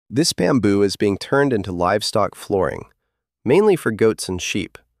This bamboo is being turned into livestock flooring, mainly for goats and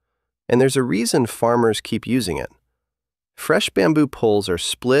sheep, and there's a reason farmers keep using it. Fresh bamboo poles are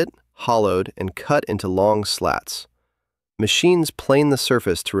split, hollowed, and cut into long slats. Machines plane the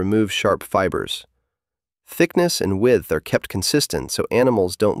surface to remove sharp fibers. Thickness and width are kept consistent so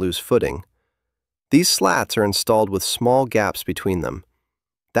animals don't lose footing. These slats are installed with small gaps between them.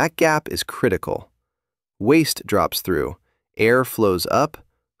 That gap is critical. Waste drops through, air flows up,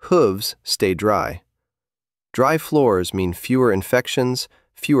 hooves stay dry. Dry floors mean fewer infections,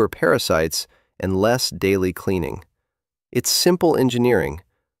 fewer parasites, and less daily cleaning. It's simple engineering.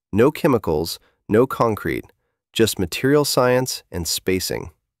 No chemicals, no concrete, just material science and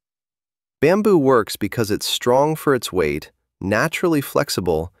spacing. Bamboo works because it's strong for its weight, naturally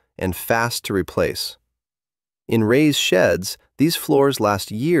flexible, and fast to replace. In raised sheds, these floors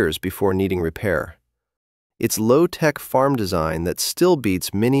last years before needing repair. It's low-tech farm design that still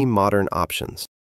beats many modern options.